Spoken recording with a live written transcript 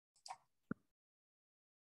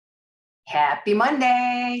Happy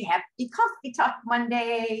Monday. Happy Coffee Talk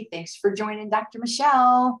Monday. Thanks for joining Dr.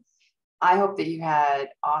 Michelle. I hope that you had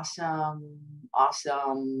awesome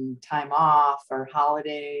time off or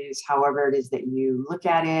holidays, however it is that you look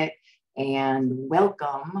at it. And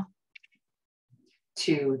welcome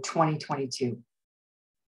to 2022.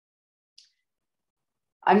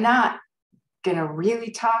 I'm not going to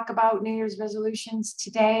really talk about New Year's resolutions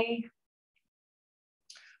today,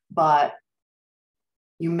 but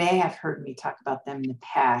you may have heard me talk about them in the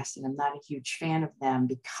past, and I'm not a huge fan of them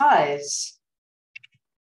because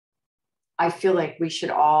I feel like we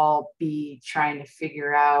should all be trying to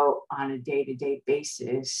figure out on a day-to-day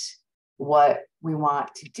basis what we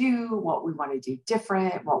want to do, what we want to do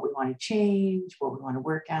different, what we want to change, what we want to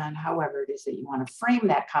work on, however it is that you want to frame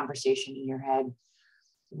that conversation in your head,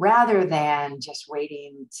 rather than just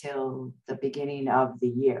waiting till the beginning of the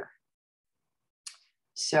year.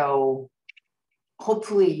 So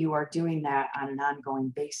hopefully you are doing that on an ongoing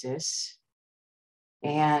basis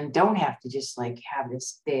and don't have to just like have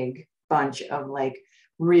this big bunch of like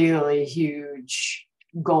really huge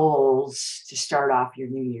goals to start off your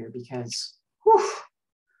new year, because whew,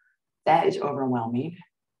 that is overwhelming.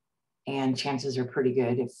 And chances are pretty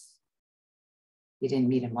good if you didn't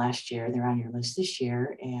meet them last year, they're on your list this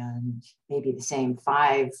year, and maybe the same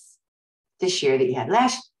 5 this year that you had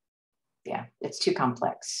last. Yeah, it's too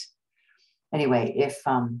complex. Anyway, if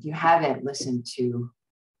you haven't listened to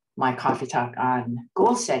my coffee talk on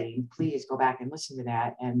goal setting, please go back and listen to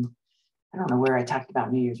that. And I don't know where I talked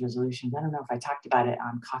about New Year's resolutions. I don't know if I talked about it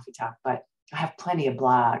on Coffee Talk, but I have plenty of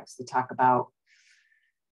blogs that talk about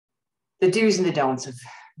the do's and the don'ts of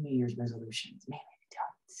New Year's resolutions. Maybe the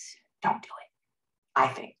don'ts. Don't do it. I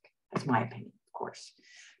think that's my opinion, of course.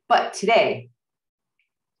 But today,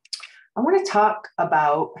 I want to talk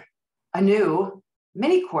about a new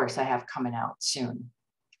mini course I have coming out soon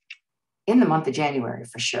in the month of January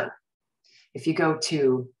for sure. If you go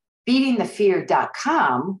to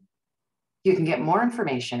beatingthefear.com, you can get more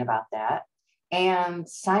information about that and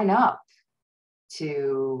sign up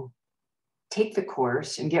to take the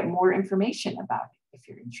course and get more information about it if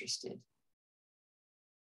you're interested.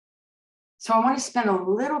 So I want to spend a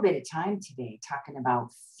little bit of time today talking about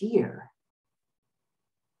fear,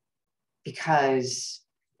 because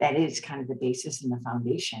that is kind of the basis and the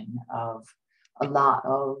foundation of a lot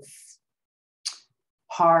of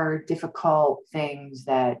hard, difficult things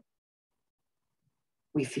that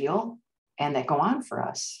we feel and that go on for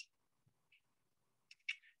us.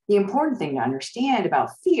 The important thing to understand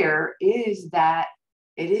about fear is that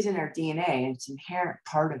it is in our DNA and it's an inherent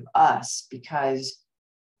part of us, because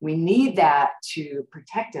we need that to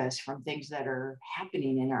protect us from things that are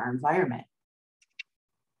happening in our environment.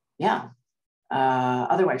 Yeah.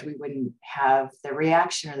 Otherwise, we wouldn't have the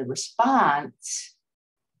reaction or the response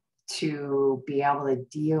to be able to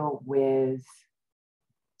deal with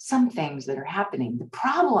some things that are happening. The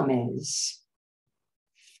problem is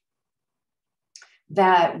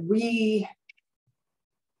that we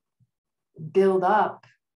build up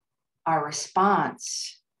our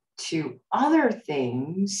response to other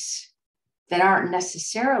things that aren't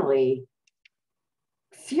necessarily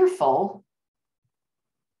fearful,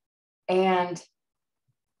 and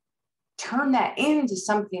turn that into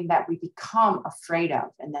something that we become afraid of.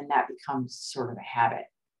 And then that becomes sort of a habit.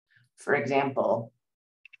 For example,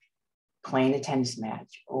 playing a tennis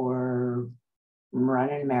match, or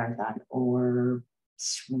running a marathon, or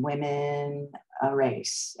swimming a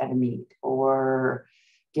race at a meet, or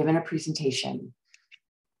giving a presentation.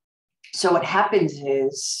 So what happens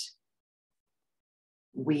is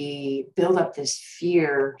we build up this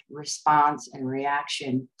fear response and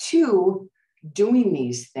reaction to doing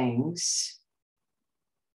these things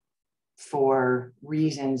for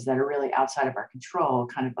reasons that are really outside of our control,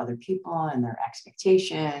 kind of other people and their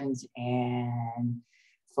expectations, and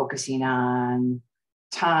focusing on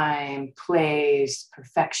time, place,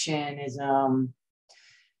 perfectionism,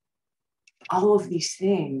 all of these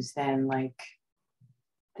things. Then like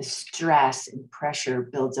the stress and pressure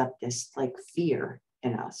builds up this like fear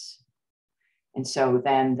in us. And so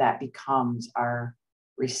then that becomes our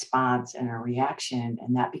response and our reaction,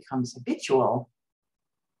 and that becomes habitual.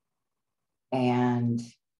 And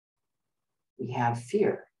we have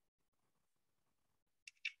fear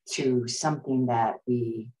to something that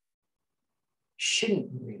we shouldn't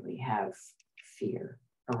really have fear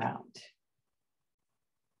around.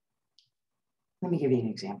 Let me give you an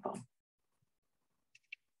example.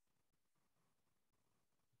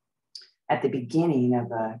 At the beginning of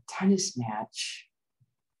a tennis match,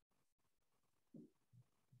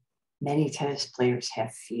 many tennis players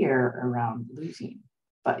have fear around losing,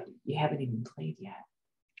 but you haven't even played yet.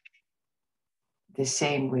 The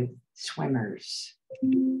same with swimmers.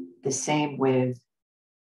 The same with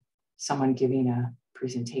someone giving a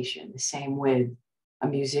presentation. The same with a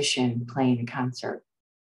musician playing a concert.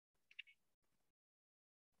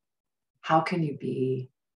 How can you be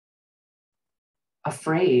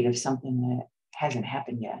afraid of something that hasn't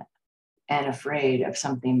happened yet, and afraid of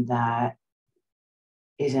something that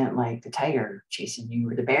isn't like the tiger chasing you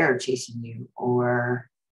or the bear chasing you or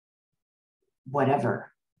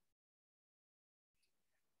whatever?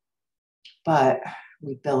 But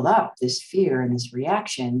we build up this fear and this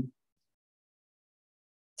reaction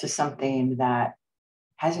to something that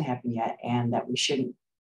hasn't happened yet and that we shouldn't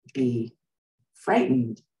be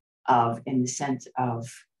frightened of, in the sense of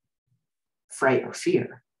fright or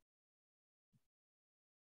fear.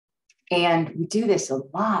 And we do this a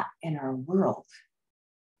lot in our world.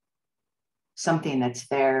 Something that's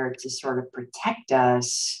there to sort of protect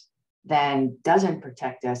us then doesn't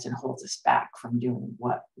protect us and holds us back from doing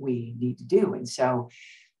what we need to do. And so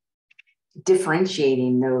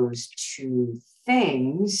differentiating those two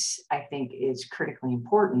things, I think, is critically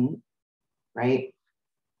important, right?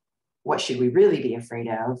 What should we really be afraid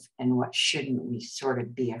of, and what shouldn't we sort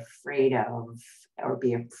of be afraid of, or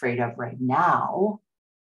be afraid of right now?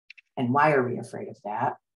 And why are we afraid of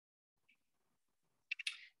that?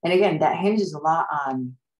 And again, that hinges a lot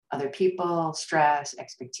on other people, stress,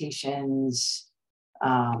 expectations.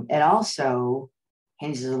 It also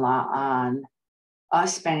hinges a lot on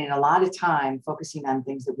us spending a lot of time focusing on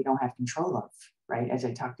things that we don't have control of, right? As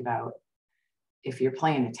I talked about, if you're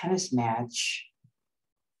playing a tennis match,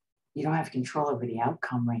 you don't have control over the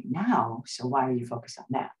outcome right now. So why are you focused on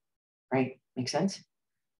that, right? Make sense?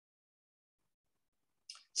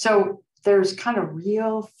 So there's kind of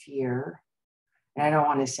real fear, and I don't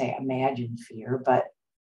want to say imagined fear, but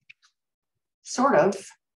sort of,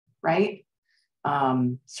 right?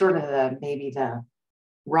 Sort of maybe the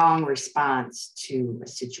wrong response to a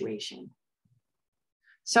situation.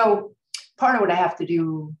 So part of what I have to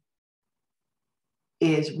do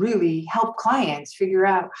is really help clients figure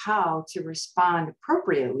out how to respond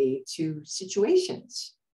appropriately to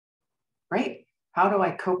situations, right? How do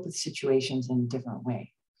I cope with situations in a different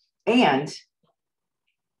way? And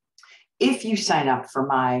if you sign up for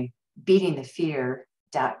my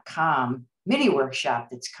beatingthefear.com mini workshop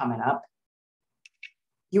that's coming up,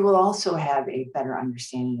 you will also have a better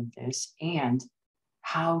understanding of this and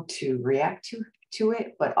how to react to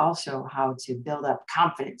it, but also how to build up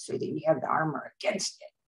confidence so that you have the armor against it.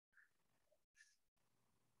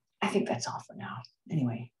 I think that's all for now.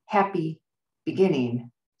 Anyway, happy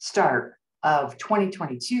start of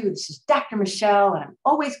 2022. This is Dr. Michelle, and I'm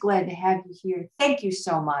always glad to have you here. Thank you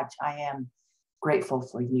so much. I am grateful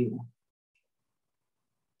for you.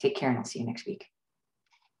 Take care, and I'll see you next week.